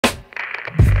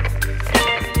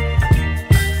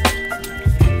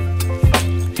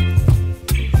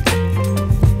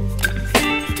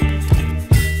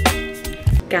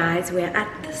guys, we're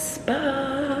at the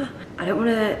spa. I don't want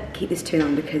to keep this too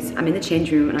long because I'm in the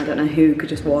changing room and I don't know who could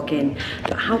just walk in.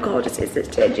 But how gorgeous is this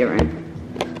changing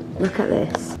room? Look at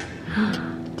this.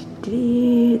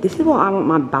 This is what I want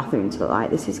my bathroom to look like.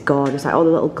 This is gorgeous, like all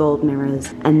the little gold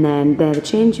mirrors. And then they're the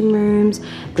changing rooms.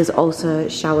 There's also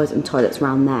showers and toilets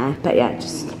around there. But yeah,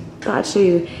 just thought I'd show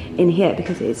you in here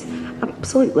because it's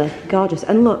absolutely gorgeous.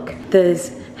 And look,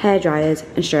 there's hair dryers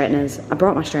and straighteners. I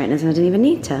brought my straighteners and I didn't even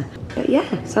need to. But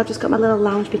yeah, so I've just got my little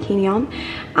lounge bikini on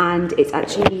and it's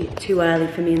actually too early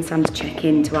for me and Sam to check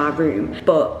into our room,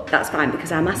 but that's fine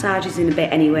because our massage is in a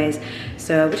bit anyways.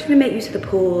 So we're just gonna make use of the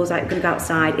pools, like gonna go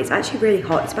outside. It's actually really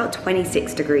hot, it's about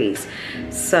 26 degrees.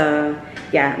 So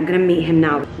yeah, I'm gonna meet him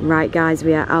now. Right guys,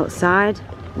 we are outside.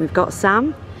 We've got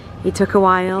Sam. He took a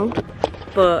while,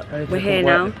 but we're here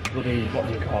now. What do you call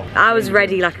it? I was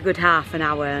ready like a good half an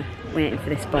hour waiting for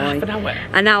this boy. Half an hour?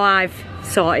 And now I've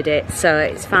sorted it, so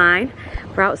it's fine.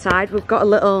 We're outside, we've got a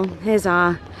little, here's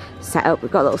our setup.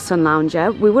 We've got a little sun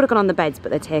lounger. We would have gone on the beds,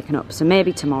 but they're taken up, so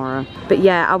maybe tomorrow. But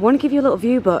yeah, I want to give you a little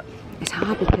view, but it's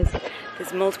hard because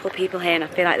there's multiple people here and I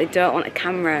feel like they don't want a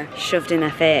camera shoved in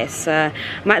their face. So I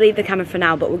might leave the camera for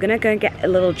now, but we're gonna go and get a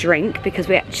little drink because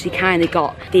we actually kindly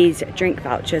got these drink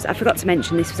vouchers. I forgot to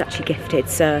mention this was actually gifted,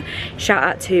 so shout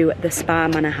out to the Spa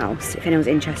Manor House. If anyone's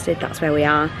interested, that's where we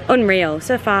are. Unreal,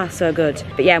 so far so good.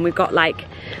 But yeah, and we've got like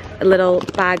a little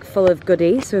bag full of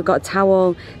goodies. So we've got a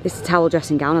towel, this is a towel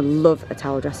dressing gown. I love a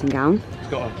towel dressing gown.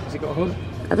 Has it got a hood?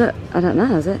 I don't know,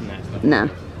 has it? No.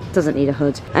 Doesn't need a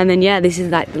hood. And then yeah, this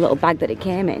is like the little bag that it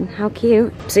came in. How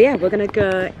cute. So yeah, we're gonna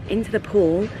go into the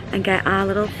pool and get our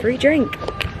little free drink.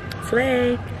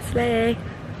 Slay, slay.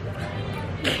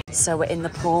 So we're in the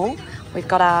pool. We've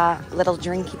got our little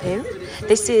drinky poo.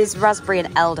 This is raspberry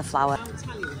and elderflower.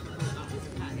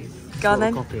 Go on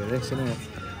then. Copy of this, isn't it?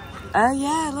 Oh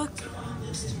yeah, look.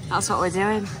 That's what we're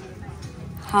doing.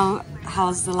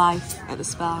 How's the life at the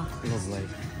spa? Lovely.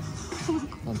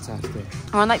 Fantastic.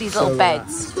 We're on like these little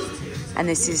beds, and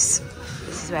this is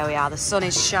where we are. The sun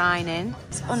is shining.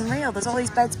 It's unreal. There's all these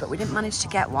beds, but we didn't manage to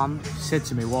get one. She said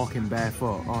to me, walking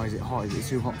barefoot, oh, is it hot? Is it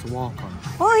too hot to walk on?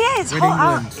 Oh yeah, it's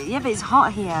hot out. Yeah, but it's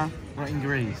hot here. Not in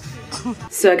Greece.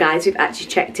 So guys, we've actually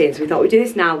checked in, so we thought we'd do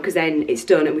this now because then it's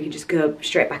done and we can just go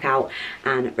straight back out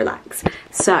and relax.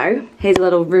 So here's a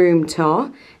little room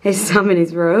tour. Here's Sam in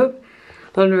his robe.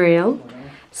 Unreal.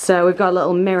 So we've got a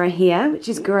little mirror here, which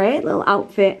is great. Little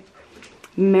outfit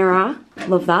mirror.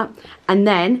 Love that. And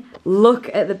then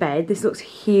look at the bed. This looks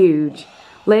huge.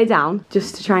 Lay down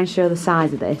just to try and show the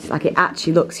size of this. Like it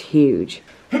actually looks huge.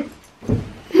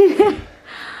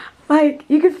 Like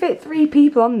you could fit 3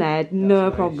 people on there, no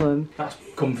problem. That's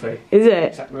comfy. Is it?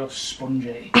 It's like real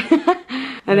spongy.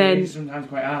 And then sometimes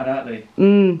quite hard, aren't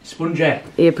they? Spongy.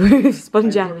 He approves,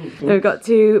 spongy. Then we've got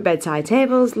 2 bedside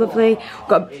tables, lovely. We've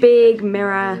got a big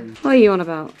mirror. What are you on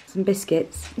about? Some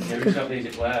biscuits. Yeah, we just have these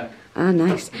at work. Oh,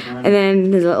 nice. And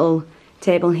then there's a little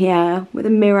table here with a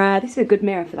mirror. This is a good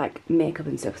mirror for like makeup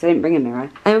and stuff because I didn't bring a mirror.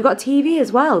 And we've got a TV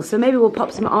as well, so maybe we'll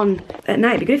pop some on at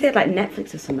night. It'd be good if they had like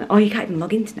Netflix or something. Oh, you can't even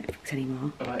log into Netflix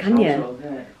anymore, can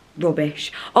you?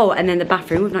 Rubbish. Oh, and then the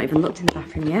bathroom. We've not even looked in the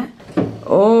bathroom yet.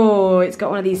 Oh, it's got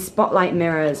one of these spotlight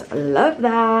mirrors. I love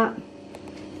that.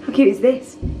 How cute is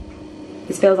this?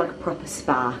 This feels like a proper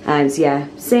spa. And so yeah,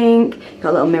 sink,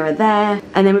 got a little mirror there.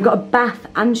 And then we've got a bath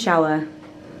and shower.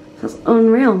 That's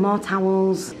unreal. More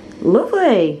towels.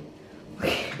 Lovely.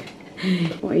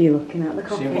 What are you looking at? The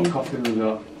coffee? See what coffee we've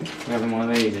got. We're having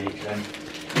one of these each then.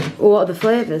 What are the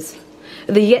flavours?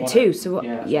 You get 2, so what?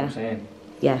 Yeah, that's what I'm saying.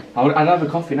 Yeah. I'd have a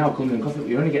coffee now, comes in coffee, but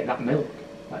you only get that milk.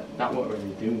 Like, that won't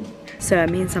really do much. So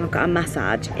me and Sam have got a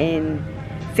massage in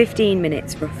 15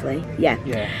 minutes roughly. Yeah.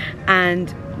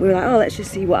 And we were like, oh, let's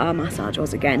just see what our massage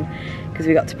was again, because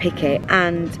we got to pick it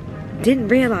and didn't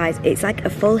realise it's like a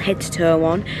full head to toe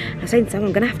one. I was saying to Sam,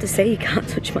 I'm gonna have to say you can't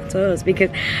touch my toes because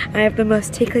I have the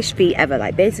most ticklish feet ever.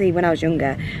 Like basically when I was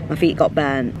younger, my feet got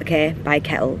burnt, okay, by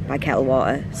kettle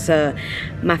water. So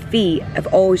my feet have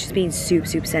always just been super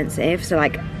sensitive. So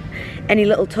like any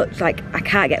little touch, like I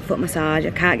can't get foot massage,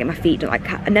 I can't get my feet done,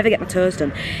 I never get my toes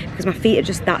done because my feet are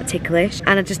just that ticklish.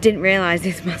 And I just didn't realise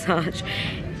this massage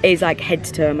is like head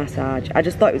to toe massage. I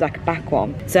just thought it was like a back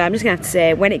one. So I'm just gonna have to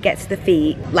say, when it gets to the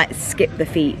feet, let's skip the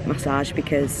feet massage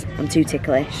because I'm too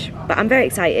ticklish. But I'm very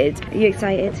excited. Are you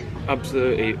excited?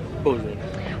 Absolutely buzzing.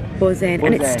 Buzzing.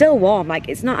 And it's still warm. Like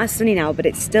it's not as sunny now, but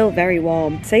it's still very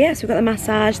warm. So yes, we've got the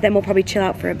massage, then we'll probably chill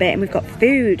out for a bit, and we've got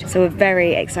food. So we're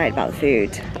very excited about the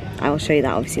food. I will show you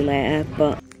that obviously later,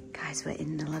 but guys, we're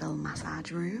in the little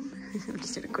massage room. I'm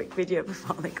just doing a quick video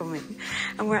before they come in,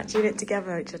 and we're actually in it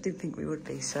together, which I didn't think we would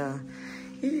be. So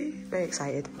Very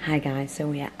excited. Hi guys, so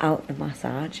we are out the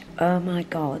massage. Oh my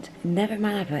god, never in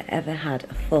my life have I ever had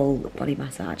a full body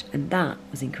massage, and that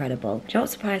was incredible. Do you know what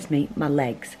surprised me? My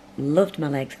legs. Loved my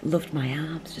legs, loved my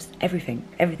arms, just everything.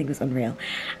 Everything was unreal.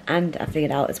 And I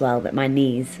figured out as well that my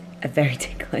knees are very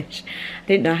ticklish. I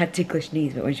didn't know I had ticklish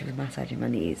knees, but when she was massaging my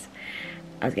knees,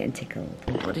 I was getting tickled.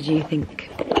 What did you think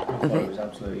of it? It was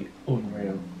absolutely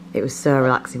unreal. It was so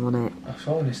relaxing, wasn't it? I was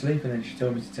falling asleep and then she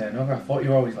told me to turn over. I thought you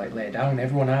were always like lay down.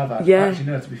 Everyone have. Yeah. Actually,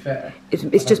 no, to be fair.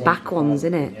 It's just back ones,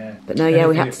 isn't it? Yeah. But no, yeah,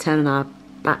 we had to turn on our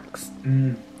backs.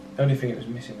 The only thing it was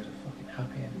missing was a fucking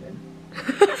happy ending.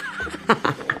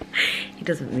 He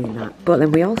doesn't mean that. But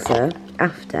then we also,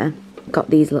 after, got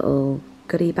these little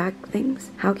goodie bag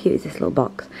things. How cute is this little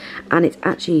box? And it's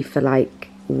actually for like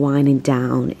winding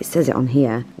down. It says it on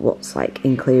here what's like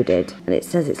included, and it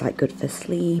says it's like good for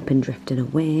sleep and drifting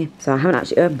away. So I haven't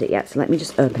actually opened it yet, so let me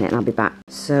just open it and I'll be back.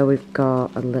 So we've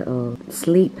got a little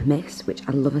sleep mist, which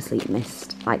I love a sleep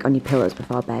mist, like on your pillows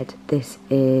before bed. This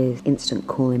is instant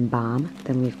cooling balm.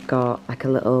 Then we've got like a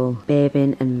little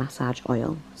bathing and massage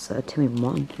oil, so 2 in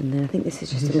 1. And then I think this is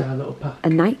just a little pack. A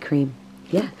night cream.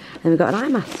 Yeah. And we've got an eye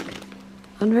mask.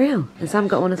 Unreal. And Sam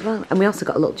got one as well. And we also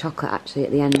got a little chocolate actually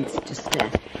at the end, just to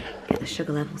get the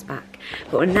sugar levels back.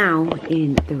 But we're now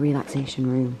in the relaxation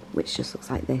room, which just looks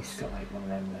like this. It's got like one of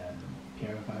them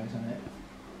purifiers on it.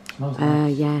 It smells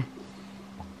nice. Yeah.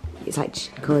 It's like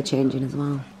colour changing as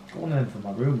well. I got one of them for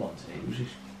my room once. It was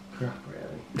just crap,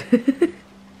 really. It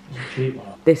was a cheap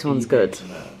one. This one's good.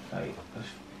 Like,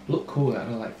 looked cool. I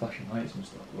don't like flashing lights and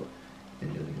stuff, but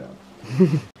it didn't do the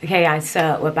job. Okay guys,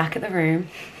 so we're back at the room.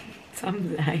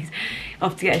 Sam's nice.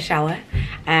 Off to get a shower.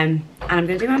 And I'm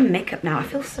going to do my makeup now. I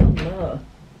feel so low.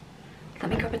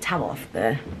 Let me grab a towel off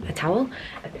there. A towel?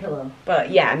 A pillow. But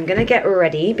yeah, I'm going to get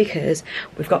ready because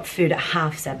we've got food at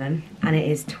 7:30 and it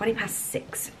is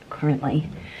 6:20 currently.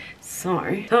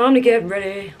 So, time to get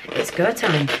ready. It's go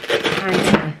time.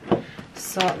 Time to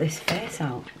sort this face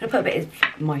out. I'm going to put a bit of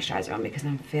moisturiser on because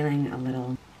I'm feeling a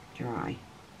little dry.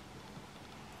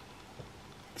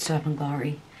 Soap and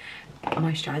Glory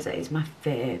moisturiser is my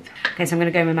fave. Okay, so I'm going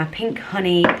to go with my Pink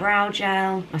Honey brow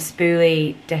gel. My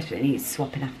spoolie definitely needs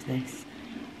swapping after this.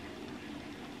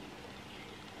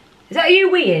 Is that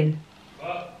you weeing?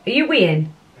 What? Are you weeing?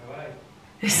 No way.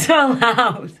 It's so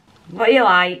loud. What do you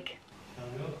like?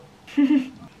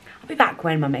 I'll be back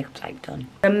when my makeup's like done.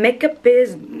 The makeup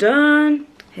is done.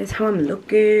 Here's how I'm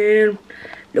looking.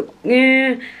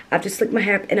 I've just slicked my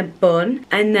hair up in a bun.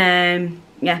 And then,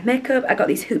 yeah, makeup. I got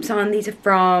these hoops on. These are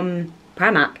from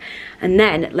Primark. And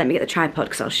then, let me get the tripod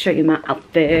because I'll show you my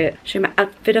outfit. Show you my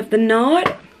outfit of the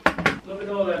night. Look at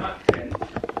all them accents.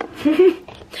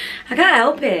 I can't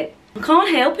help it. I can't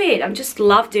help it. I just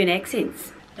love doing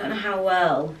accents. I don't know how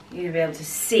well you're gonna be able to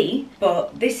see,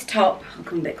 but this top, I'll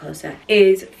come a bit closer,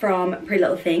 is from Pretty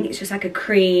Little Thing. It's just like a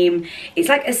cream. It's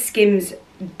like a Skims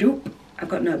dupe. I've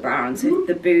got no bra on, so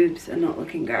the boobs are not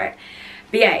looking great.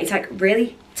 But yeah, it's like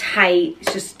really tight.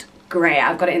 It's just great.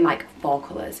 I've got it in like 4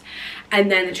 colours. And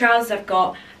then the trousers I've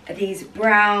got are these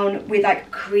brown with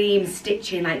like cream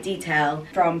stitching like detail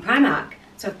from Primark.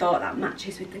 So I thought that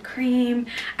matches with the cream.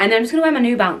 And then I'm just gonna wear my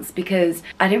New Balance because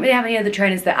I didn't really have any other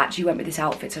trainers that actually went with this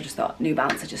outfit. So I just thought New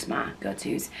Balance are just my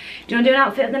go-tos. Do you wanna do an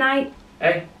outfit of the night?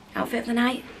 Hey? Outfit of the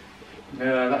night?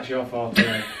 No, that's your fault.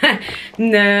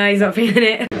 No, he's not feeling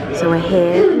it. So we're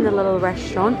here in the little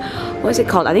restaurant. What is it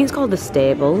called? I think it's called the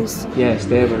Stables. Yeah,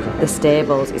 Stables. The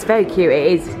Stables. It's very cute.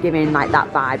 It is giving like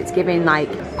that vibe. It's giving like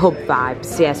pub vibes.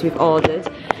 So yes, we've ordered.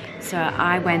 So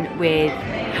I went with,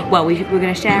 well, we're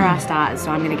going to share our starters.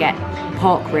 So I'm going to get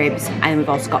pork ribs, and we've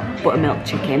also got buttermilk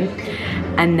chicken.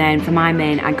 And then for my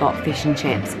main, I got fish and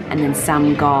chips. And then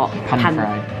Sam got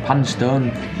pan stone.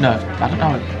 No, I don't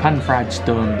know. Pan fried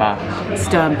stone bass.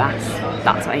 Stone bass.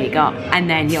 That's what he got. And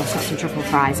then he also got some truffle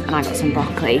fries, and I got some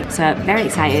broccoli. So very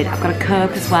excited. I've got a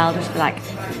Coke as well, just for like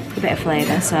a bit of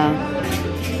flavour. So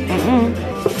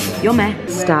yummy.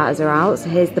 Starters are out. So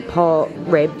here's the pork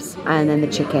ribs and then the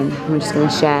chicken. We're just going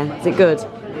to share. Is it good?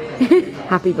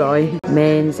 Happy boy.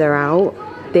 Mains are out.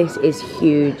 This is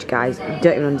huge, guys. You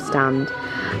don't even understand.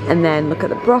 And then look at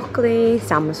the broccoli.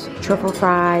 Sam's truffle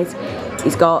fries.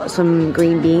 He's got some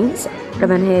green beans. And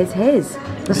then here's his.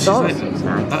 The sauce looks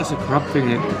nice. That's a crab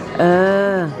thing.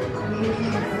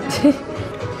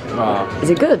 Is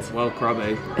it good? Well,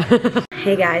 crabby.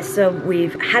 Hey guys, so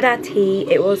we've had our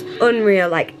tea. It was unreal,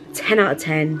 like 10 out of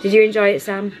 10. Did you enjoy it,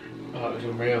 Sam? Oh, it was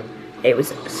unreal. It was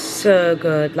so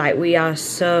good. Like, we are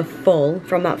so full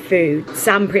from that food.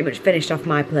 Sam pretty much finished off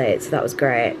my plate, so that was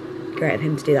great. great of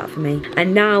him to do that for me.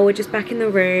 And now we're just back in the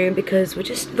room because we're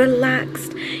just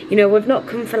relaxed. You know, we've not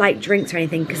come for like drinks or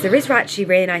anything because there is actually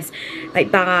really nice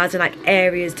like bars and like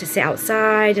areas to sit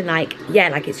outside and like, yeah,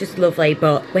 like it's just lovely,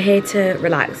 but we're here to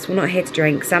relax. We're not here to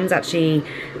drink. Sam's actually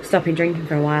stopping drinking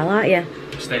for a while, aren't you?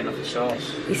 Staying off the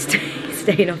sauce. He's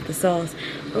staying off the sauce.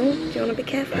 Oh, do you want to be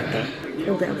careful?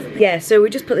 Hold it off. Yeah, so we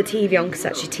just put the TV on because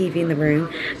it's actually TV in the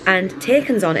room, and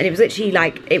Taken's on, and it was literally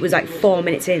like, it was like 4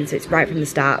 minutes in, so it's right from the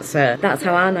start, so that's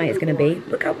how our night is going to be.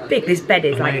 Look how big this bed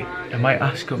is. I might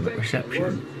ask them at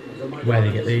reception where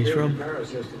they get these from.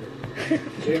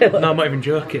 No, I'm not even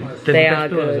joking. They're They the are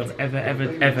best pillows good.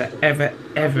 I've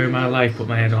ever in my life put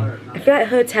my head on. I feel like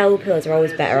hotel pillows are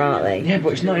always better, aren't they? Yeah,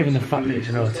 but it's not even the fact that it's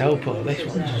an hotel pillow. This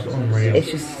one's just unreal. It's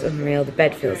just unreal. The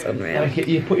bed feels unreal. Like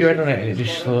you put your head on it and it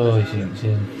just slowly sinks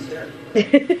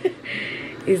in.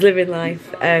 He's living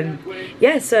life.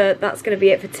 Yeah, so that's going to be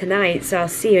it for tonight, so I'll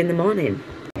see you in the morning.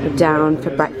 We're down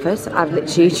for breakfast. I've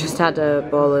literally just had a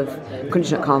bowl of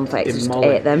crunchy nut cornflakes, just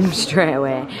ate them straight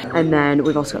away. And then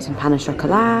we've also got some pain au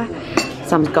chocolat.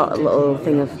 Sam's got a little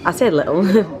thing of, I say little,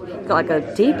 got like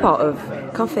a teapot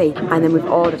of coffee. And then we've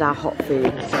ordered our hot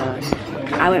food. So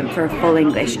I went for a full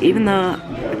English, even though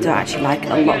I don't actually like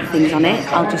a lot of things on it.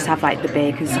 I'll just have like the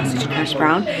bacon, sausage and hash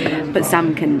brown. But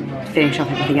Sam can finish off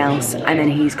everything else. And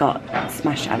then he's got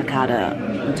smashed avocado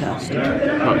and toast.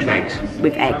 Poached eggs.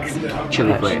 With eggs.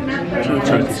 Chili flakes.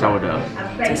 Toasted sourdough.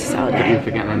 Toasted sourdough. Don't you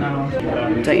forget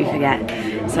them. Don't you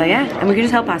forget. So yeah, and we can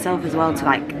just help ourselves as well to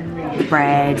like the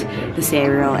bread, the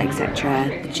cereal,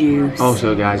 etc. The juice.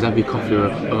 Also guys, have your coffee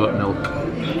with oat milk.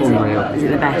 Unreal. Is it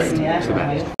the best? It's the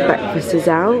best. Breakfast is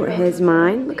out. Here's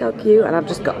mine. Look how cute. And I've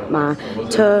just got my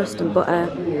toast and butter.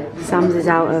 Sam's is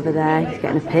out over there. He's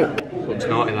getting a pick. Looks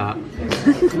naughty that.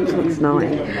 Looks naughty.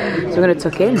 So we're going to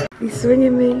tuck in. He's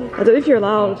swinging me. I don't know if you're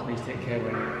allowed. Please take care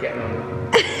when you get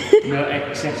on. No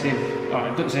excessive.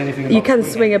 Alright, don't say anything about You can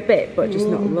swing a bit, but just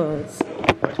not loads.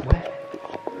 It's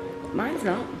wet. Mine's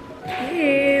not.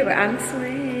 Ew, I'm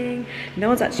swing. No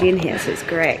one's actually in here, so it's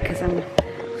great because I'm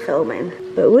filming.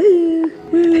 But woo!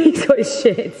 He's got his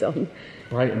shades on.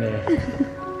 Bright in here.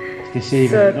 It's deceiving.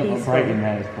 So It's not bright in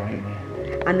there, it's bright in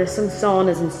here. And there's some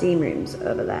saunas and steam rooms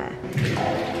over there.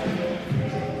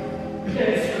 Is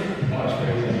it?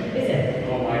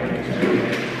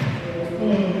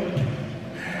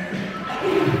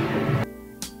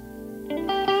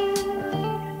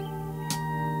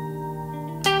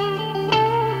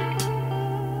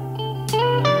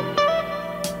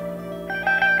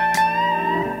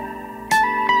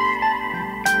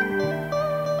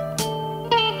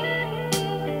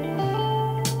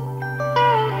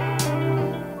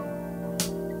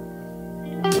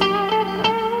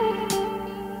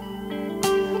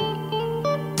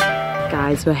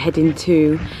 Guys, we're heading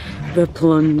to the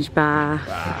plunge bath.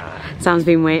 Sam's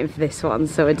been waiting for this one,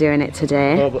 so we're doing it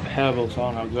today. Oh, but herbal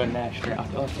sauna, I'm going there straight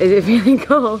after. Is it feeling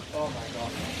cold? Oh my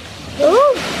god.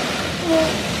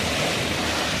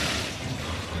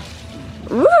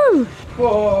 Oh! Woo!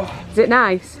 Whoa. Is it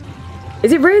nice?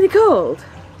 Is it really cold?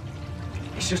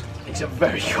 It's a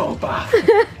very cold bath.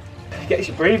 Gets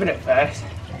you breathing at first.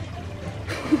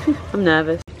 I'm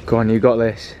nervous. Go on, you got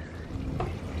this.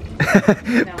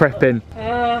 Prepping.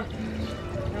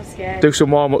 I'm scared. Do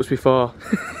some warm-ups before.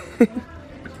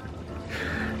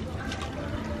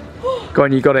 Go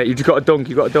on, you got it. You just got a dunk,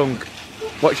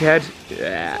 Watch your head.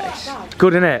 Yes. It's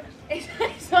good, isn't it?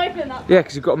 It's not even that bad. Yeah,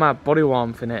 because you've got my body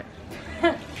warmth in it.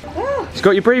 It's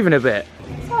got you breathing a bit.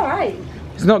 It's alright.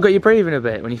 It's not got you breathing a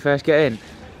bit when you first get in.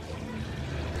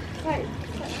 Right.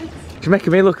 It's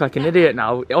making me look like an idiot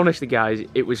now. Honestly guys,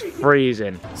 it was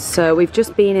freezing. So we've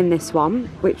just been in this one,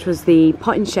 which was the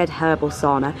Pot and Shed Herbal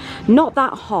Sauna. Not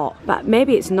that hot, but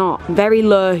maybe it's not. Very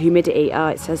low humidity. Oh,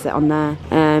 it says it on there.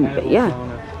 But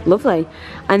yeah, lovely.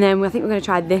 And then I think we're going to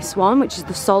try this one, which is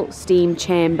the Salt Steam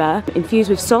Chamber.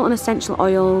 Infused with salt and essential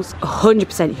oils,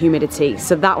 100% humidity.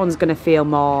 So that one's going to feel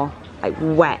more like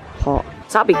wet hot.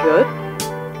 So that'll be good.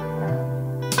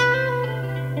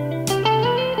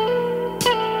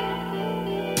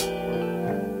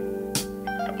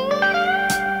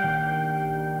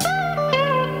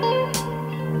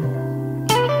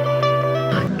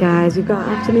 Guys, we've got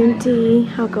afternoon tea.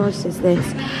 How gorgeous is this?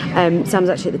 Sam's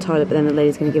actually at the toilet, but then the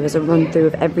lady's going to give us a run through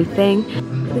of everything.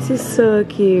 This is so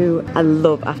cute. I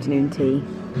love afternoon tea.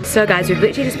 So guys, we've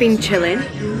literally just been chilling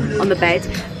on the bed,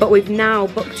 but we've now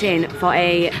booked in for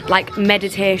a like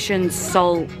meditation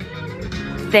salt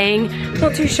thing.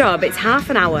 Not too sure, but it's half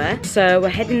an hour. So we're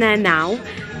heading there now.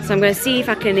 So I'm going to see if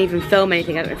I can even film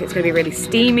anything. I don't know if it's going to be really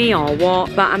steamy or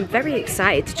what, but I'm very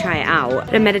excited to try it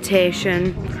out. A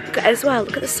meditation. Look at it as well,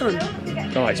 look at the sun.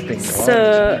 Oh, it's been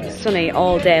so sunny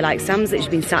all day. Like Sam's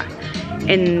literally been sat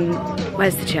in,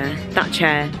 where's the chair? That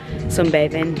chair,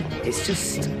 sunbathing. It's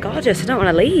just gorgeous. I don't want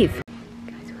to leave.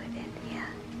 Guys, we're in here.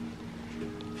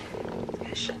 I'm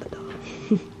gonna shut the door.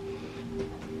 If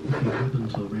you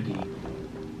haven't already,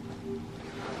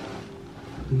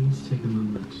 please take a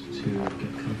moment to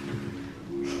get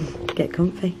comfortable. Get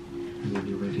comfy. And when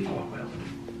you're ready,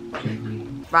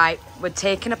 gently. Right, we're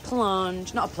taking a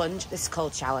plunge. Not a plunge, this is a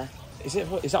cold shower. Is that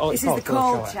what it's called? This is the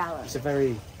cold shower. It's a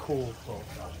very cool cold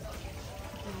shower.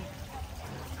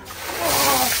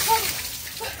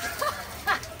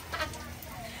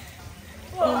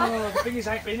 Oh, the thing is,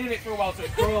 I've been in it for a while, so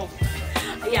it's cold.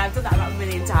 Yeah, I've done that about a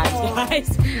million times,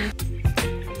 guys.